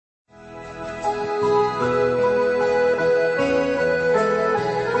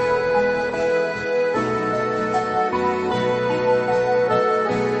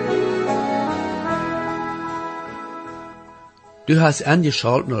Du hast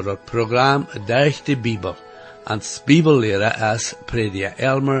angeschaut naar het programma Durch de Bibel. Als Bibellehrer is prediker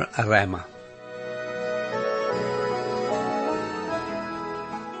Elmer Reimer.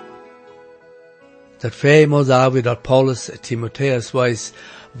 Dat vijfmaal zagen we dat Paulus Timotheus wijs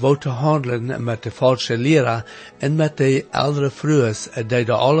wou te handelen met de falsche leraar en met de oudere vroegers, die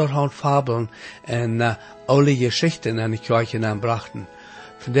de allerhand fabelen en alle geschichten aan de kerken aanbrachten.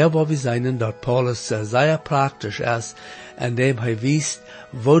 Vandaar waar we zijn dat Paulus zeer praktisch is en dem hij wijst,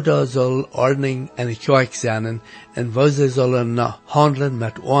 wo daar zal ordening in de kerk zijn en wo ze zullen handelen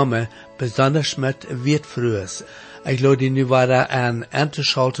met armen, besonders met witfruers. Ik laat die nu weer aan te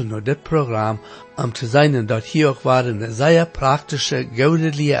schalten naar dit programma, om te zien dat hier ook weer een zeer praktische,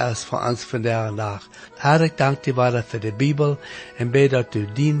 goede leer is voor ons vandaag. Herr, ik dank je weer voor de Bibel en bid dat u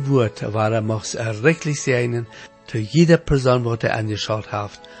dien woord waar mocht errichtelijk zijn, te jeder persoon wat hij angeschaut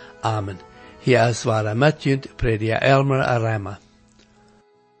heeft. Amen. Hier is waar met u, prediker Elmer Reimer.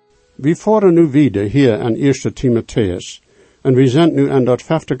 We voeren nu wieder hier aan 1 Timotheus, en we zijn nu aan dat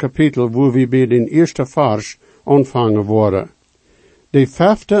 5e kapitel, waar we bij den eerste vers ontvangen worden. De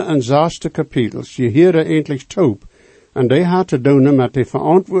 5e en 6e kapitels, je hier eindelijk toop, en die had te doen met de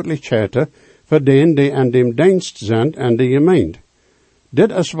verantwoordelijkheden voor denen die aan dem dienst zijn en de gemeente.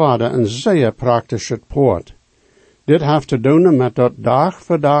 Dit is waar een zeer praktische poort. Dit heeft te doen met dat dag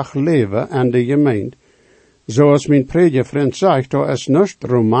voor dag leven en de gemeente. Zoals mijn predikvriend zegt, dat is niet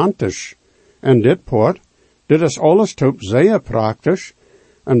romantisch. En dit poort, dit is alles toop zeer praktisch,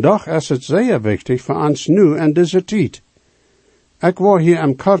 en toch is het zeer wichtig voor ons nu en deze tijd. Ik wil hier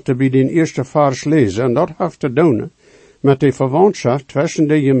am karte bij den eerste vers lezen, en dat heeft te doen met de verwantschap tussen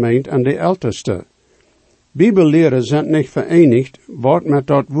de gemeente en de älteste. Bibelleren zijn niet verenigd, wat met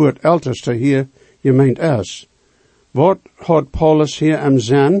dat woord älteste hier gemeend is. Wat had Paulus hier am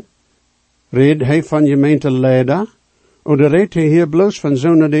zin? Redt hij van gemeenteleider? Of redt hij hier bloos van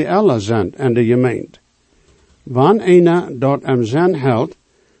zonen die alle zijn en de gemeente? Wanneer dat am zin houdt,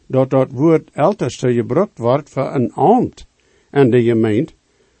 dat woord älteste gebruikt wordt voor een ambt en de gemeente,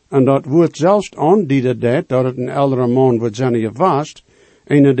 en dat woord zelfs aandienen dat het een oudere man wordt zijn gewaast,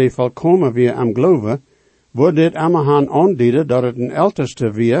 een die volkomen weer am geloven, wordt dit allemaal aandienen dat het een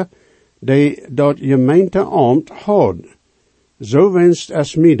älteste weer, die dat gemeente ambt houdt. Zo wenst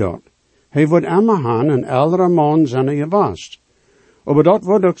es mij dat. Hij wordt allemaal een oudere man zijn gewaast. Maar dat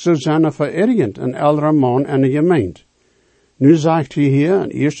wordt ook zo zijn verergend, een oudere man en een gemeente. Nu zegt hij hier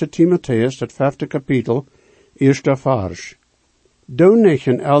in 1 Timotheus, het 5e kapitel, eerste vers. Doe niet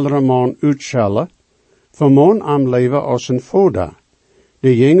een oudere man uitschellen, vermoon am leven als een voda,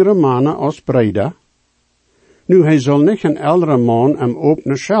 de jongere mannen als breder. Nu, hij zal niet een oudere man am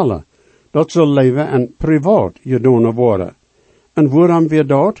openen schellen, dat zal leven en privaat gedaan worden. En waarom weer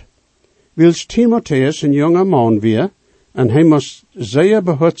dat? Wils Timotheus een jonge man weer, en hij moest zeer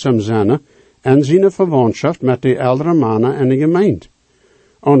behoedzaam zijn, en zijn verwantschap met de oudere mannen en de gemeente.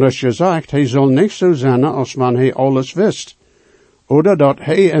 Anders gezegd, hij zal niet zo zijn als wanneer hij alles wist, oder dat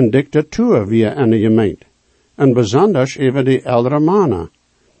hij een dictatuur weer in de gemeente, en besonders over de oudere mannen.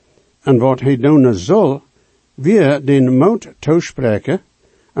 En wat hij doen zal, weer den moed toespreken,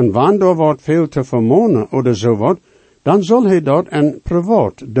 en wanneer wordt veel te vermonen oder zo wat, dan zal hij dat in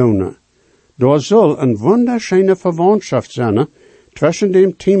privaat doen. Daar zal een wunderschöne verwantschap zijn tussen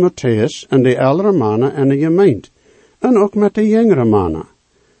dem Timotheus en de oudere mannen en de gemeente, en ook met de jongere mannen.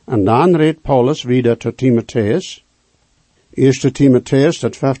 En dan redt Paulus wieder tot Timotheus. 1 Timotheus,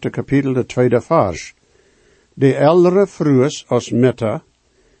 het 5e kapitel, de 2e vers. De oudere vroers als mitter,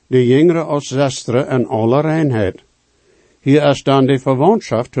 de jongere als zestre en alle reinheid. Hier is dan de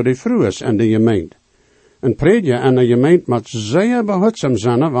verwantschap tot de vroers en de gemeente. Een prediker en de gemeente moet zeer behoedzaam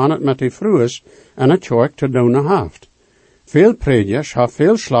zijn wanneer het met de vroers en het kerk te doen heeft. Veel predikers hebben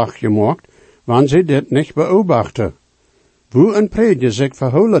veel slag gemaakt, wanneer ze dit niet beobachten. Hoe een prediker zich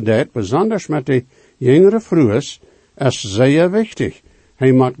verhouden deed, besonders met de jongere vroers, is zeer wichtig.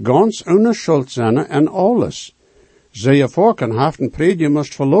 Hij moet ganz ohne schuld zijn en alles. Zeer vaak heeft een prediker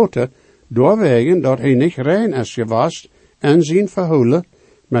moest verlaten, doorwegen dat hij niet rein is geweest en zijn verhouden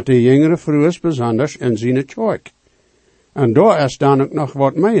met de jongere vroers, besonders in zijn kerk. En daar is dan ook nog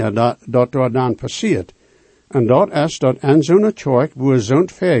wat meer dat daar dan passiert. En dat is dat in zo'n kerk, waar zo'n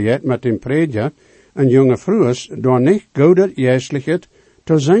vergeet met een prediker en jonge vroers, daar niet goede geestelijkheid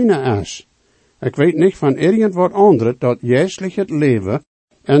te zijn is. Ik weet niet van irgendwat andere dat geestelijk leven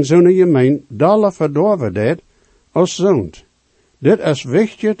in zo'n gemeente dalle verdorven deed als zond. Dit is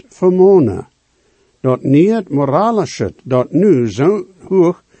wichtig vermonen. Dat niet het moralische, dat nu zo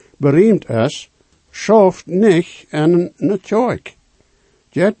hoog bereemd is, schaft niet in een kerk.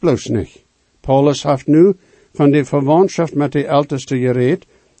 Jet bloos niet. Paulus heeft nu van de verwantschap met de älteste gereed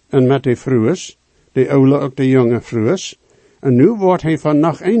en met de vroes, de oude ook de jonge vroes, en nu wordt hij van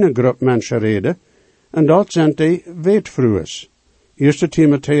nog een groep mensen reden, en dat zijn de weetvroes. 1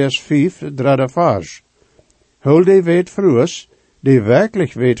 Timotheus 5, 3 vers. Hol de weetvroes, die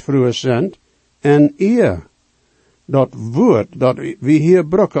werkelijk weetvroes zijn, en eer. Dat woord dat we hier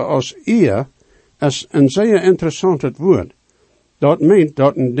gebruiken als eer, is een zeer interessant woord. Dat meent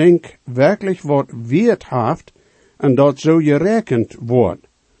dat een ding werkelijk wat weerd heeft, en dat zo gerekend wordt.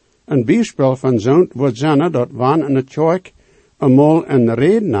 Een bijspel van zo'n wordt zijn dat wanneer in de kerk eenmaal een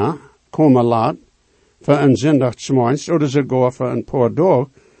redner komen laat, voor een zondagsmorgens, of sogar voor een paar dagen,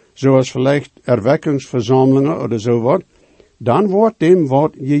 zoals vielleicht erwekkingsverzamelingen of zo wat, dan wordt dem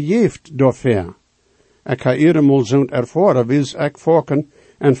wat gegeven daarvoor. Ik heb eenmaal zo'n ervaren, wils ik vorken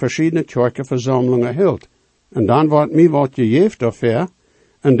en verschillende kerkenverzamelingen hield. En dan wordt mij wat gegeven daarvoor,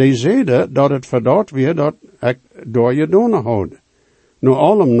 en die zeiden dat het verdacht weer dat ik door je donen houd. Nu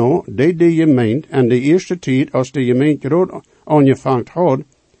allem nou, die gemeente en de eerste tijd als de gemeente rood aangevangt had,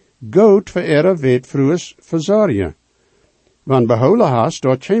 goed voor ihre weetvroes verzorgen. Want behouden hast,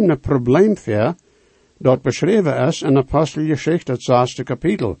 dat kwam een probleem voor, dat beschreven is in Apostelgeschichte het 6e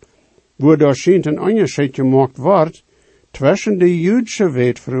kapitel, wo daar schijnt een onderscheid gemaakt wordt tussen de Joodse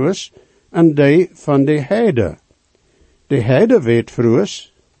weetvroes en die van de heide. De heide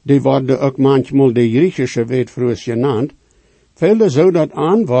weetvroes, die worden ook manchmal de Griechische weetvroes genaamd, velde zo dat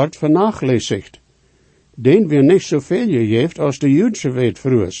aan wordt vernachlässigt. Den weer niet zoveel gegeven als de Joodse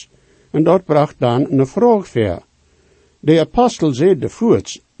weetvroes, en dat bracht dan een vraag voor. De apostel zei de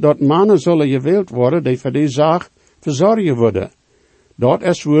voets, dat mannen zullen gewählt worden die voor die zaak verzorgen worden. Dat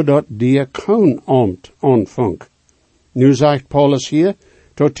is waar dat diakoonambt aanvangt. Nu zegt Paulus hier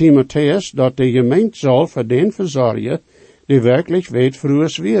tot Timotheus dat de gemeente zal voor den verzorgen die werkelijk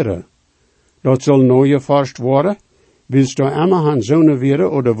weetvroes wäre. Dat zal nooit gevorst worden, wils door immer han zonen wäre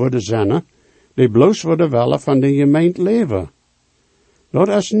oder worden zijn, die bloos worden willen van de gemeente leven. Dat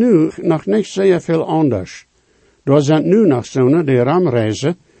is nu nog niet zeer veel anders. Daar zijn nu nog zonen die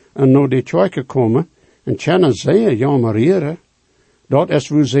ramreizen en naar de kerk komen en kennen zeer jammerieren. Dat is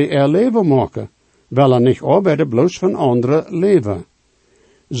hoe ze er leven maken, willen niet arbeiden bloos van anderen leven.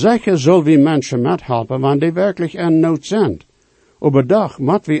 Zeker zal wie mensen methelpen, want die werkelijk in nood zijn. Op een dag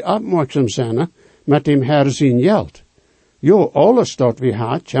moet we opmerkzaam zijn met dem Herr zijn geld. Jo, alles dat we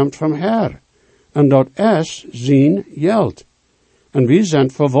hebben, komt van Herr. En dat is zijn geld. En we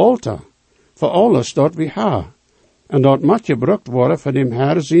zijn verwalter, voor alles dat we hebben. En dat moet gebruikt worden voor dem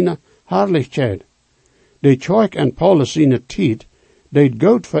Herr zijn herrlichkeit. De kerk en Paulus zijn tijd, deed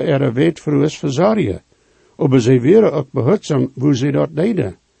goed voor ihre weetvroes verzorgen. Maar ze waren ook behulpzaam hoe ze dat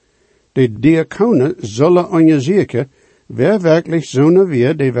deden. De diakonen zullen onderzoeken, wer werkelijk zonen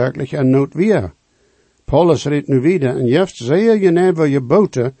weer, die werkelijk in nood weer. Paulus redt nu wieder en jeft zeer geneve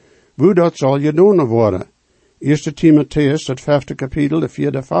geboten, hoe dat zal gedaan worden. 1 Timotheus, het 5e kapitel, de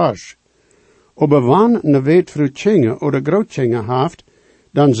 4e vers. Aber wanneer een weetvrouw tjinge of groottjinge heeft,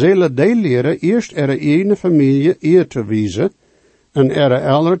 dan zullen die leren eerst ihre eigen familie eer te wijzen, en ihre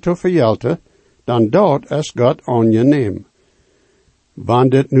ouderen te vergelten, dan dat is God aangeneem. Wanneer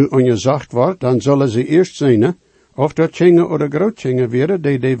dit nu ongezacht wordt, dan zullen ze eerst zien, of dat tjinge of groottjinge weer,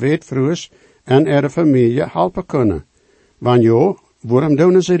 die weetvrouws en ihre familie helpen kunnen. Want jo, waarom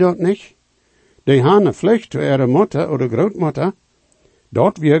doen ze dat niet? Die hebben een plicht te ihre moeder of grootmoeder,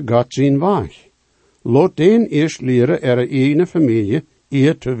 dat weer God zijn weg. Laat den eerst leren ihre eigen familie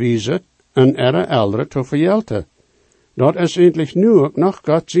eer te wijzen en ihre ouderen te vergelten. Dat is endlich nu ook nog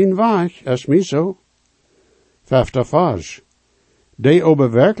God zijn weg, is mij zo. 5e vers. Die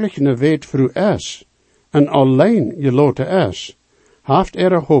aber werkelijk een weetvrouw is, en alleen gelaten is, heeft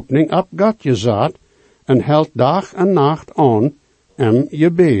ihre hoopning op God gezet, en held dag en nacht aan in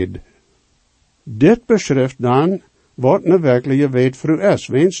gebed. Dit beschrijft dan wat een werkelijke weetvrouw is,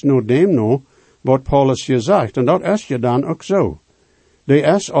 wens nou dem nou wat Paulus hier zegt, en dat is je dan ook zo. Die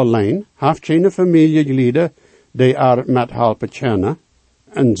is alleen, heeft geen familieleden die er met helpen kennen,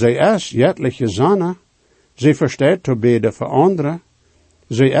 en zij is jettelijke zanne, zij verstaat te beden voor anderen,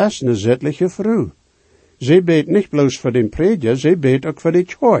 zij is een zittelijke vrouw. Zij beet niet bloos voor de prediker, zij beet ook voor de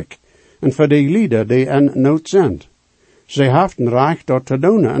kerk, en voor de lieden die in nood zijn. Zij heeft een recht dat te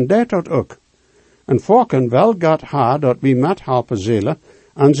doen, en dat ook. En volken wel God haar dat we met helpen zullen,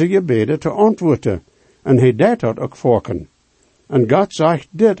 aan zijn gebeden te antwoorden, en hij deed dat ook volken. En God zegt,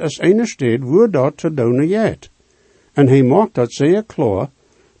 dit is een stad waar dat te doen is. En hij maakt dat zeer klaar,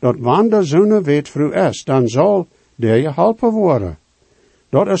 dat wanneer zo'n weetvrouw is, dan zal der je helpen worden.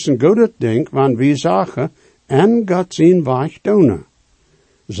 Dat is een goede ding, want we zeggen, en God zijn weg doen.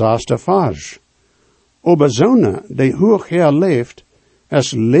 6e vers. Aber Sonne, die hochher leeft,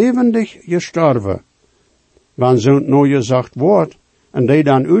 is levendig gestorven. Wann zo'n nou gezegd wordt, en die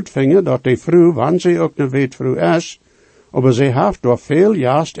dan uitvingen dat die vrouw, wanneer ze ook ne weetvrouw is, aber ze heeft door veel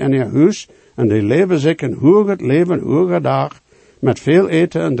jast in haar huis, en die leven zich een hoger leven, hoger dag, met veel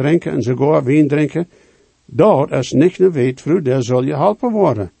eten en drinken, en sogar wien drinken, dat is niet ne weetvrouw, der zal je helpen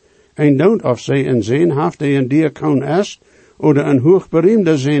worden. En don't of ze een zin heeft die een diakoon is, oder een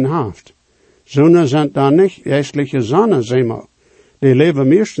hoogberoemde zin heeft. Zonen zijn dan niet geestelijke zonen, zeg maar. Die leven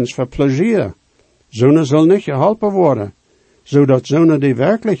meestens voor plezier. Zonen zal niet geholpen worden, zodat zonen die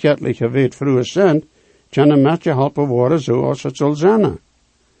werkelijk etliche weetvrouwen zijn, kunnen met geholpen worden zoals het zal zijn.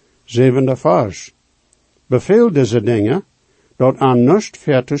 7e vers. Beveel deze dingen, dat aan nust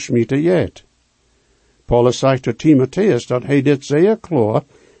verder smieten jeet. Paulus zegt tot Timotheus dat hij dit zeer klaar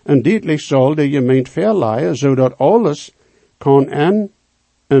en duidelijk zal de gemeente verleiden, zodat alles kan in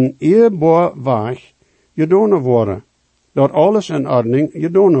een eerbaar weg gedaan worden. Dat alles in ordning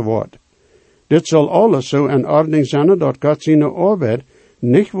gedaan wordt. Dit zal alles zo in ordning zijn dat God zijn arbeid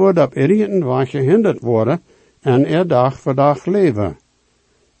niet wordt op irgendein weg gehinderd worden en dag voor dag leven.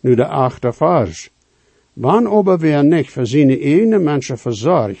 Nu de 8e vers. Wanneer aber wer niet voor zijn ene mensen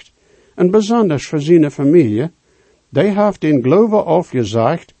verzorgt, en besonders voor zijn familie, die heeft den Glaube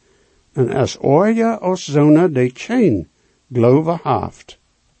afgezegd, en is ooit als zonen die geen Glaube heeft.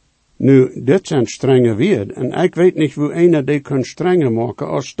 Nu, dit zijn strenge woorden, en ik weet niet hoe een die kan strenger maken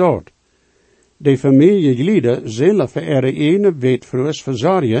als dat. De familieleden zullen voor ene weetvrouws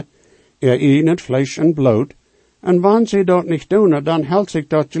verzorgen, ene vlees en bloed, en wanneer ze dat niet doen, dan helpt zich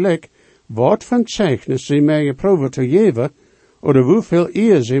dat gelijk, wat van zeichnis ze mij geprobeerd te geven, of hoeveel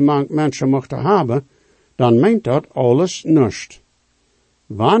eer ze mensen mochten hebben, dan meent dat alles nust.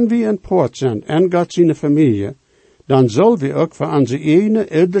 Wanneer we een poort zijn en God zijn familie, dan zullen we ook voor onze ene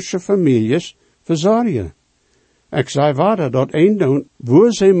irdische families verzorgen. Ik zei verder dat een doen,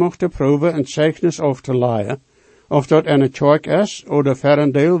 waar ze mochten proeven een zeichnis af te leiden, of dat in een kerk is, of voor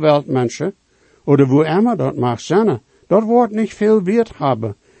een deel wereldmensen, of waar immer dat mag zijn, dat wordt niet veel weerd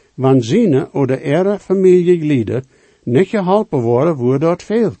hebben, wanneer zijn of ihre familieleden niet geholpen worden waar dat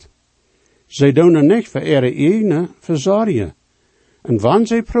veelt. Ze doen er niet voor ihre eigen verzorgen. En wanneer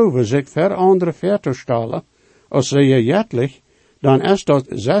ze proeven zich voor anderen ver te stellen, als ze jetlich, dan is dat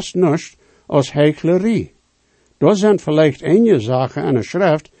zes nust als hekelerie. Dat zijn vielleicht enige zaken in de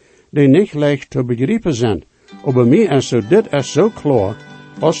schrift, die niet leicht te begrijpen zijn. Maar bij mij is dit is zo klaar,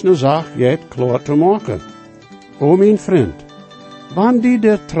 als een zaak jet klaar te maken. O mijn vriend, wanneer die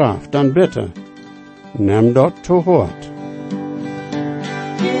dit treft, dan bitte, neem dat te hoort.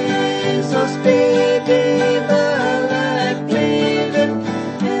 Jesus, baby, wil ik leven,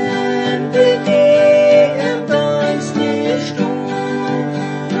 en bij die en dans niet doen.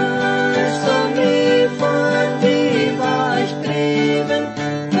 Dus zal niet van die weg dreven,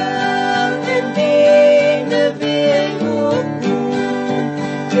 wel in die weg opdoen.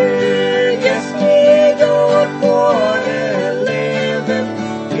 Jezus, niet door voor leven,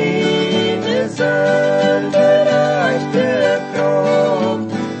 in zonder echte kracht.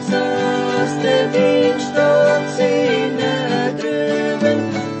 Zoals de windstoot zijn druven,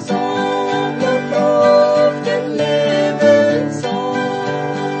 zonder kracht en leven zon.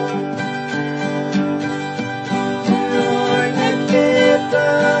 Door het witte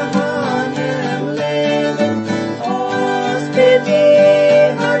hangen leven, als bij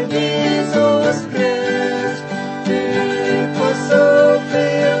die haar Jezus Christ. Du voor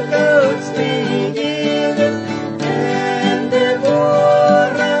zoveel goeds begeven, en de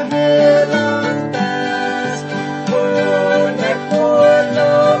ware heiland best. Voor ik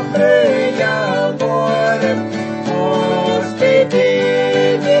oorlog breuier worden, als bij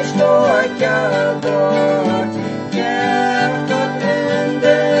die stoot ja wordt. Geef dat in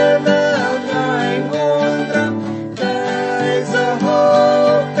de wereld mijn onder, deze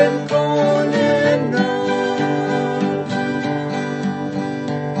hoop en koning nood.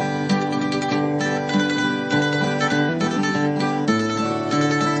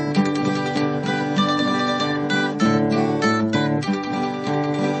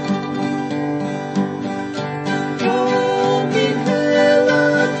 Kom in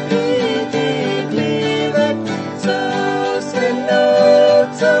heiland, wie die blijven, zoals in nood,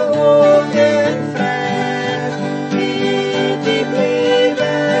 zo hoog en vrij. Wie die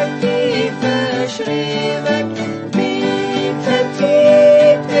blijven, die verschreven, wie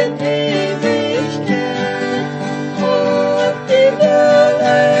verteert in eeuwigheid. Op die wil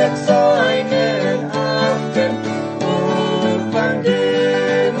ik zijn achten, ook van de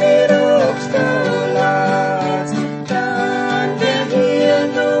middagstoel laatst. Dan de heel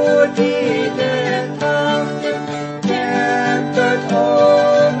nooit die de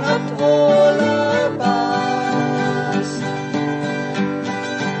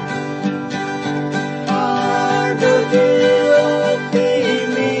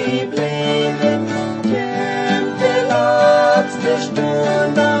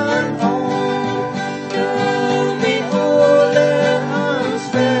dan ook. Doe wie alle angst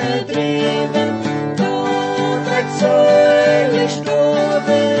verdreven, dat ik zuilig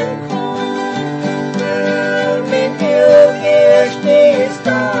sterven kon. Wil mijn heel eerst is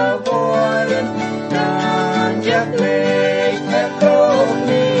daar worden, dan je plicht het kroon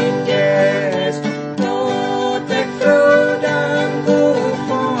mijn gest. Dat ik vrouw dan boe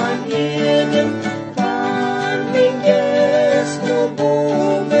van jedem, van mijn gest nog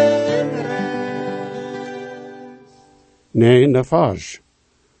boven rest. Nee, in de Fars.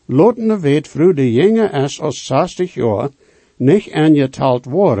 Lotene weet vroeg de jonge is als 60 jaar niet aangeteld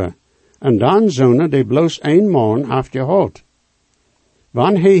worden, en dan zonen die bloos 1 maand heeft gehad.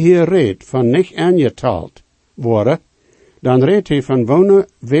 Wanneer hij hier redt van niet aangeteld worden, dan redt hij van wonen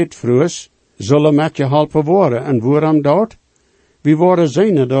weet vroegs, zullen met je helpen worden, en waarom dat? Wie worden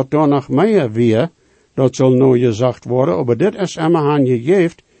zinnen dat er nog meer weer, dat zal nou gezegd worden, maar dit is immer aan je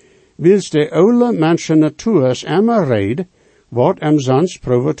geeft, wils de oude mensen natuur is immer red, wat hem zans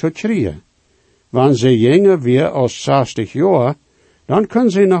proeven te krieën. Wanneer ze jonger weer als 60 jaar, dan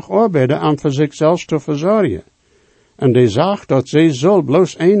kunnen ze nog arbeiden om voor zichzelf te verzorgen. En die zegt dat ze zal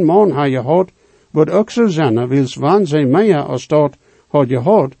bloos 1 man hebben gehad, wordt ook zo zijn, wils wanneer ze meer als dat had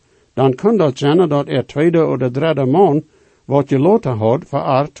gehad, dan kan dat zijn dat tweede of derde man wat je later had voor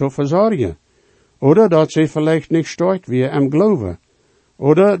haar te verzorgen. Oder dat ze vielleicht niet sterk weer am geloven.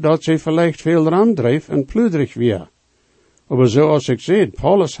 Oder dat ze vielleicht veel ramdreef en pludrig weer. Maar zoals ik zei,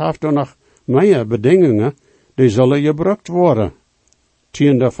 Paulus heeft er nog meer bedingingen, die zullen gebruikt worden.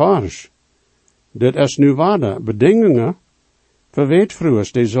 10e vers. Dit is nu waarde, bedingingen, verweet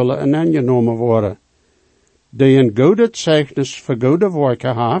vroegers, die zullen inaangenomen worden. Die een goede zeichnis voor goede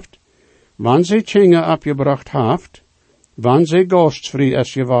werken heeft, wanneer ze dingen opgebracht heeft, wanneer ze gastvrij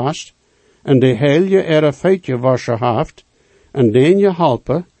is geweest, en die hele ere feitje wassen heeft, en den je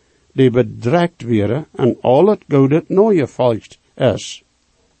helpen, die bedreigd werden, en al het goede nooie volgt is.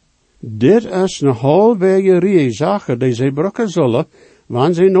 Dit is een halwege zaken die ze brukken zullen,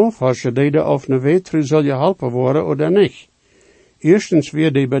 wanneer ze navassen deden of een weetru zal je helpen worden of niet. Eerstens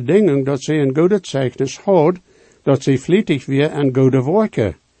weer die bedinging dat ze een goede zeichnis houdt, dat ze vlietig weer en goede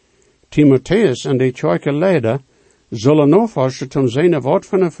werken. Timotheus en de kerke leider zullen navassen om zijn wat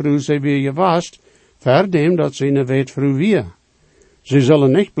van een vrouw ze weer gewaast, verdem dat ze een weetvrouw weer. Ze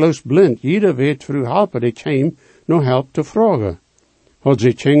zullen niet bloos blind jeder weetvrouw helpen die kwam nog help te vragen. Had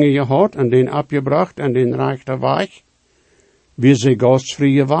ze dingen gehad en den opgebracht en den rechte weg? Wie ze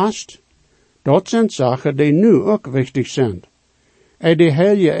gastvrij gewaast? Dat zijn zaken die nu ook wichtig zijn. En die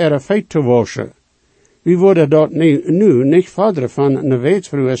hele ere feit te wassen. Wie worden dat nu niet vader van een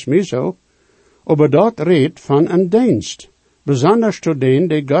weetvrouw als miso, maar dat redt van een dienst. Besonders tot den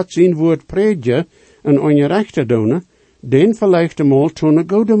die God zijn woord predigen en ongerechte doen, den vielleicht eenmaal toen een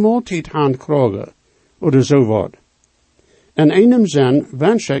goede maaltijd aankrijgen, oder zo wat. In einem zin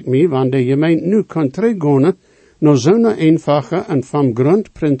wens ik me, wanneer de gemeente nu kan teruggaan, naar zo'n eenvoudige en van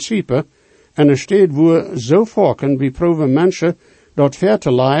grond principe, en een stad waar zo vaak wie proeven mensen dat ver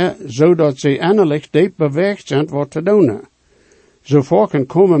te leiden, zodat ze innerlijk diep beweegd zijn wat te doen. Zo vaak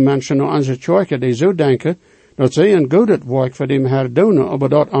komen mensen naar onze kerken die zo denken, dat ze een goed werk voor dem Herr doen, maar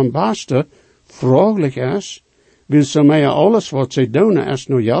dat am beste vraaglijk is, wil ze meer alles wat ze doen is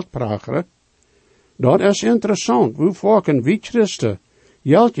nog geld pragen. Dat is interessant, hoe vaak wie Christen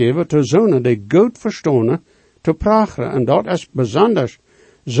geld geven te zonen die goed verstaan te pragen, en dat is besonders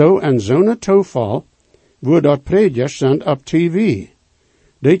zo in zo'n toeval, waar dat predikers zijn op tv.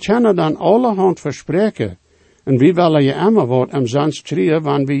 Die kunnen dan allerhand verspreken, en wie willen je immer wat am zans krieën,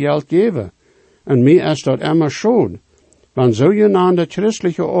 wanneer we geld geven. En mij is dat immer schuld, want zogenaamde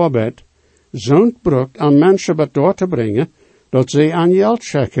christelijke arbeid zo'n brukt aan mensen door te brengen, dat ze aan geld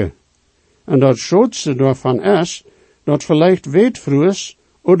checken. En dat schoonste daarvan is, dat vielleicht weetvrouwers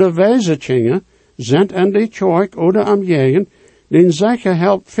oder wijze dingen zijn in de kerk oder am jegen, die zeggen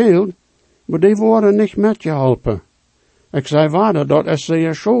help veel, maar die worden niet met je helpen. Ik zei waarde, dat is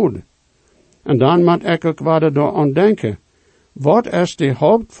zeer schuld. En dan moet ik ook waarde door aan denken. Wat is de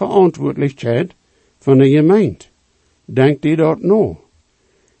hoofdverantwoordelijkheid van de gemeente? Denkt die dat nou?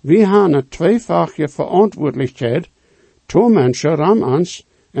 We hebben een tweevoudige verantwoordelijkheid, twee mensen ram ons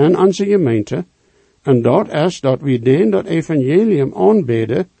en onze gemeente, en dat is dat we denen dat evangelium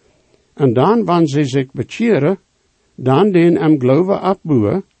aanbeden, en dan, wanneer ze zich bekeren, dan den am geloven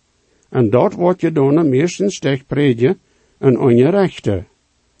opbouwen, en dat wordt je dan meestens tegen predigen en ongerechte.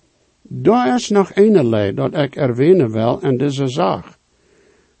 Daar is nog een dat ik erwähnen wil in deze zaak.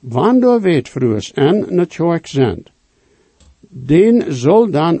 Wanneer weetvrouwers en een kerk zijn, den zal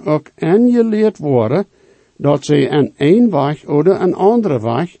dan ook aangeleerd worden dat ze aan een weg oder een andere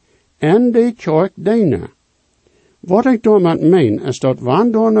weg en de kerk dienen. Wat ik daarmee meen, is dat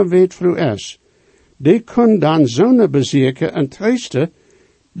wanneer een weetvrouw is, die kunnen dan zo'n bezeken en troosten,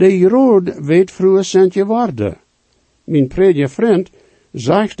 die rood weetvrouwen zijn geworden. Mijn prediger vriend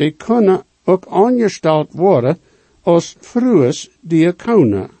zegt, die kunnen ook aangesteld worden als vrouwen die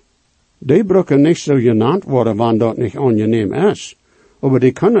kunnen. Die broeken niet zo genaamd worden, wanneer dat niet aangenehm is. Maar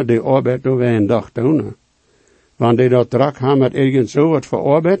die kunnen die arbeid door een dag doen. Wanneer die dat druk hebben met irgend zo wat voor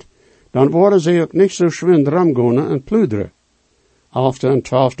arbeid, dan worden ze ook niet zo schwind ramgonen en pluderen. 11e en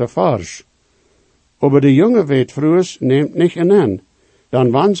 12e vers. Maar de jonge weetvrouwen neemt niet aan.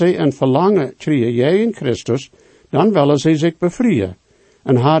 Dan wanneer ze een verlangen krijgen jij in Christus, dan willen ze zich bevrijden.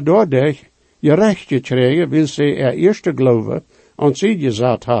 En haar doordat je rechtje krijgen, wil ze eerste geloven aan zij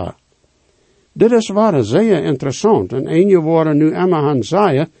gezet haar. Dit is waar zeer interessant. En een woorden nu immer gaan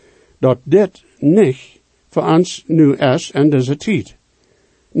zeggen, dat dit niet voor ons nu is in deze tijd.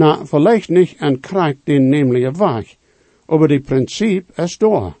 Nou, vielleicht niet en krijgt den nemelijke weg, maar die principe is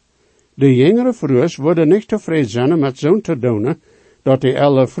daar. De jongere vrouwen worden niet tevreden zijn met zo'n te doen, dat de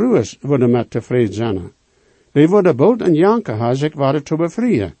oudere vrouwen worden met tevreden zijn. Die worden bold en janken haar zich waren te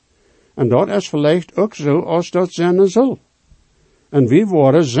bevrijden. En dat is vielleicht ook zo als dat zijn zal. En wie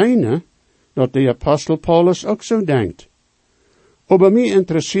worden zijn, dat de apostel Paulus ook zo denkt. Maar mij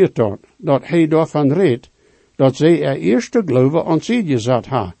interesseert dat hij daarvan redt, dat zij eerste geloven aan zij gezet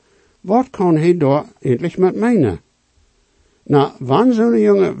ha. Wat kan hij daar endlich met meinen? Nou, wanneer zo'n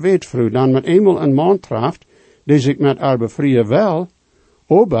jonge weetvrouw dan met eenmaal een man treft, die zich met haar bevrijden wil,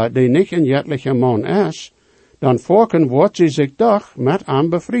 maar die niet een jettelijke man is, dan voorken wordt ze zich toch met hem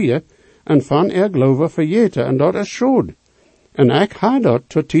bevrijden en van geloven vergeten, en dat is schuld. En ik ga dat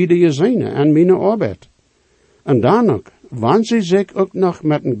tot tijden gezien en mijn arbeid. En dan ook, wanneer ze zich ook nog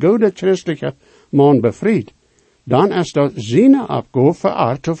met een goede christelijke man bevrijdt, dan is dat zijn opgave voor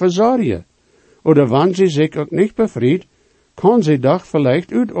haar te verzorgen. Oder wanneer ze zich ook niet bevrijdt, kan ze toch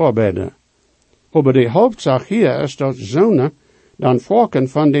vielleicht uitarbeiden. Maar de hoofdzaak hier is dat zonen dan volken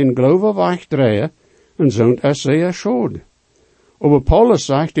van den geloven wegdraaien, en zo'n is zeer schuld. Maar Paulus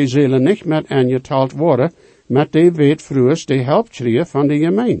zegt, die zullen niet met aangeteld worden, met de weetvrouwen die hulp krijgen van de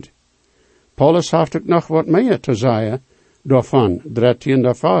gemeente. Paulus heeft ook nog wat meer te zeggen, daarvan, 13e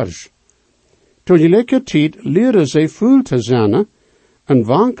vers. Tegelijkertijd tijd leren zij voel te zijn, en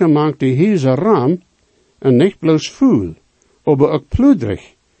wanken maakt de hieze ram, en niet bloos voel, maar ook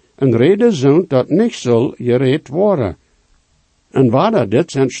pludrig, en reden zo'n dat niet zal gereed worden. En waar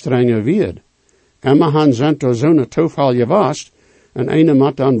dit zijn strenge weer. Emma han zijn door zo'n toeval gewast, en eine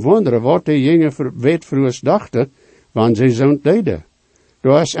moet dan wonderen wat de jonge weetvrouwen dachten, wanneer ze zo'n deden.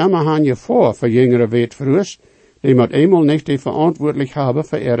 Daar is Emma han je voor jongere weetvrouwen, die moet eenmaal niet die verantwoordelijk hebben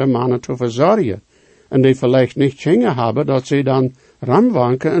voor ihre mannen te verzorgen, en die vielleicht niet zingen hebben dat ze dan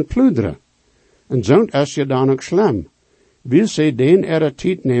ramwanken en pluderen. En zo'n is je dan ook slim. Wil ze den ihre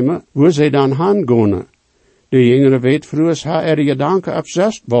tijd nemen, wo ze dan hangonen. De jongere weetvrouwen ha ihre gedanken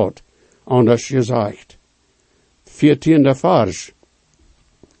obsessed wordt, anders gezegd. 14e vers.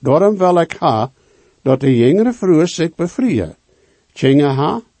 Daarom wil ik ha, dat de jongere vrouwen zich bevrijden. Zingen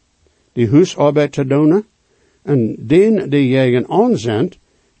ha, die huisarbeid te doen, en den die jegen aanzendt,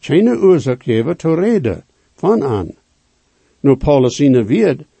 geen oorzaak geven te reden, van aan. Nu Paulus in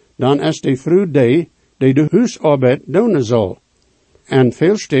weet, dan is de vrouw die de huisarbeid doen zal. En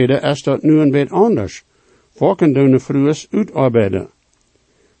veel steden is dat nu een beetje anders. Volken doen de vrouwen uitarbeiden.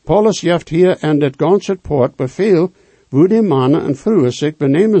 Paulus geeft hier in dit ganze poort beveel, hoe de mannen en vrouwen zich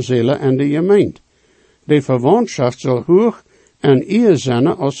benemen zullen in de gemeente. De verwantschap zal hoog en eer zijn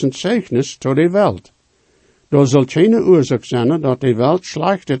als een zeugnis tot de wereld. Daar zal geen oorzaak zijn dat de wereld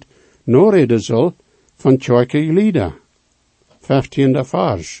slechtet noreden zal van kerkelijke lieden. 15e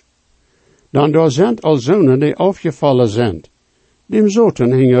vers. Dan daar zijn al zonen die afgevallen zijn. Dem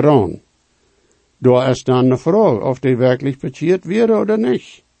zoten hingen aan. Daar is dan de vraag of die werkelijk bekeerd werden oder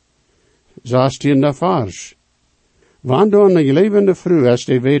niet. 16e vers. Wanneer een levende vrouw is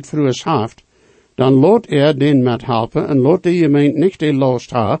die weetvrouwen heeft, dan laat den met helpen en laat de gemeente niet de last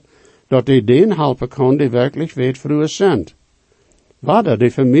ha, dat die den helpen kan die werkelijk weetvrouwen zijn. Wanneer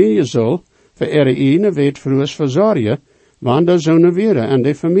de familie zal voor ihre ene weetvrouwen verzorgen, wanneer zo'n weren en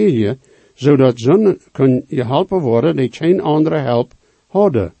de familie, zodat zo'n kan geholpen worden die geen andere help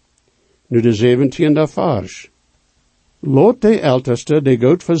hadden. Nu de 17e vers. Laat de älteste die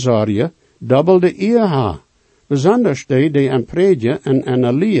goed verzorgen, dubbel de eer ha, besonders die aan predje en aan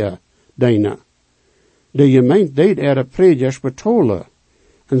Elia dienen. De gemeente deed ihre predjers betolen,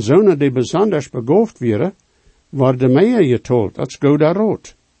 en zonen die besonders begoofd worden meer getold als goede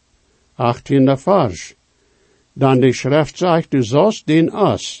rood. 18e vers. Dan die schrift zegt, du sollst den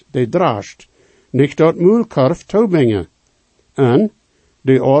as, die drast, nicht dort Mühlkorf toebingen. En,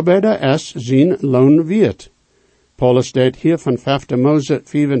 de arbeider es zijn loon wird. Paulus deed hier van 5 Mose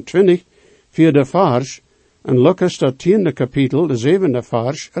 25, 4 vers, en Lucas dat 10 kapitel, de 7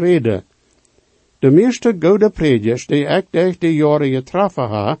 vers, rede. De meeste goede predikers die ik deze jaren getroffen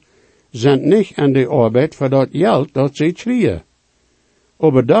ha, zijn niet aan de arbeid voor dat geld dat ze krieën.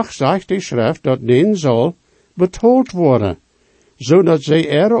 Overdag zegt de schrift dat den zal betaald worden, zodat zij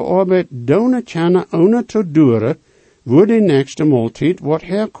ihre arbeid doen kunnen ohne te duren, voor de nächste maaltijd wordt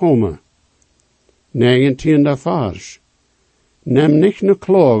herkomen. 19 vers. Neem nicht ne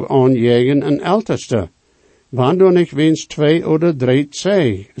klaag aan jegen en älteste, wanneer nicht wens 2 oder 3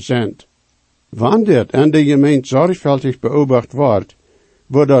 zijn. Wanneer en de gemeente zorgvuldig beobacht wordt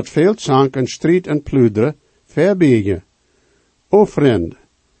dat veel zank en strijd en plunderen verbiegen. O vriend,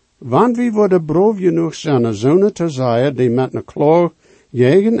 wanneer wie worden brood genoeg zijn zonen te zeggen die met een klaag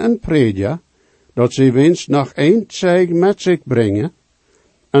jegen en predigen, dat ze wens nog 1 zeeg met zich brengen,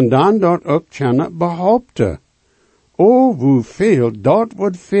 en dan dat ook kunnen behaupten. O, hoeveel dat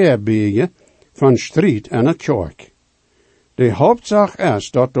wordt verbiegen van strijd en een kerk. De hoofdzaak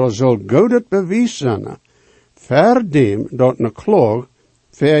is dat er zal godet bewijs zijn, ver dem dat een klaag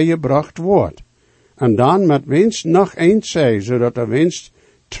vergebracht wordt, en dan met winst nog 1 zij, zodat er winst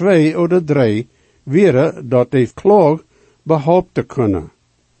 2 oder 3 wäre, dat de klaag behaupten kunnen.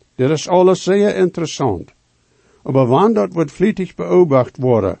 Dit is alles zeer interessant. Maar wanneer dat wordt vlietig beobacht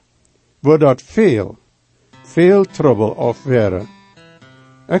worden, wordt dat veel trouble afweren.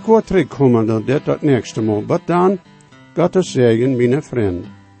 Ik word terugkomen naar dit dat nächste Mal, maar dan, Gottes Segen, mijn vriend.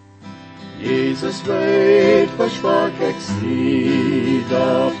 Jesus weet, versprach ik zie,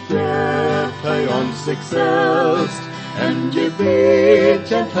 dat geeft hij ons zichzelf, en gebed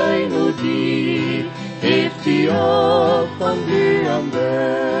kent hij nu die, heeft hij op van wie am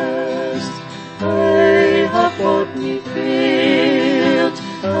best. Hij hat Gott niet veert,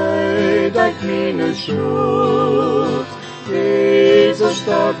 hij dekt meine schuld. Jezus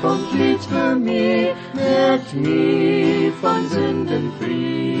starb vom Kreuz für mich, merkt mich von Sünden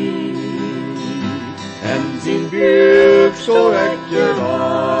frei. En zijn Buch so echt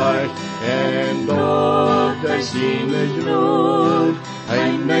gereicht, en dort er seine Grund,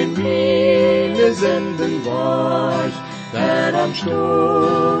 ein mein meine Sünden weicht, der am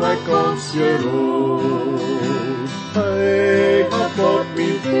Stuhl uns geruht. Hey, hat Gott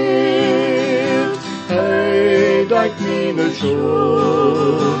mich verehrt, hey, dekt meine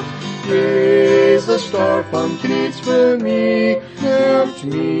Schuld. Jesus starb am Kreuz für mich, macht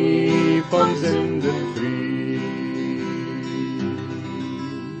mich von Sünden frei.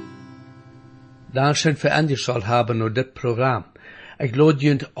 Dankeschön für angeschaut haben nur das Programm. Ich lade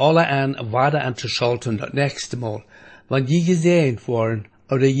jünt alle an, weiter anzuschalten das nächste Mal. Wenn je gesehen worden,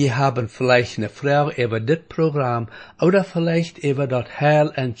 oder je haben vielleicht eine Frage über das Programm, oder vielleicht über das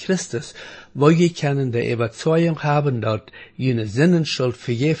Heil an Christus, wo je können die Überzeugung haben, dass jene Sinnenschuld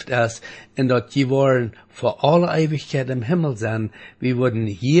vergift ist, und dass je wollen vor aller Ewigkeit im Himmel sein, wir würden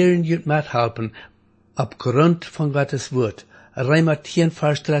hier in jüt mithelfen, aufgrund von Gottes Wort. Römer 10,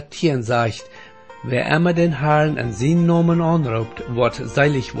 Vers 13 sagt, wer immer den Herrn an seinen Namen anruft, wird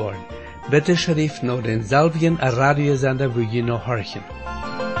seilig worden. Bitte schrift noch den selben Radiosender, wo je noch horchen.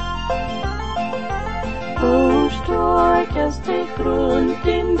 O stark ist die Grund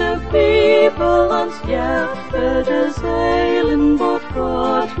in der Bibel ans Jahre des Heilen,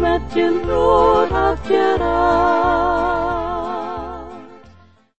 Gott mit den Rot hat gereicht.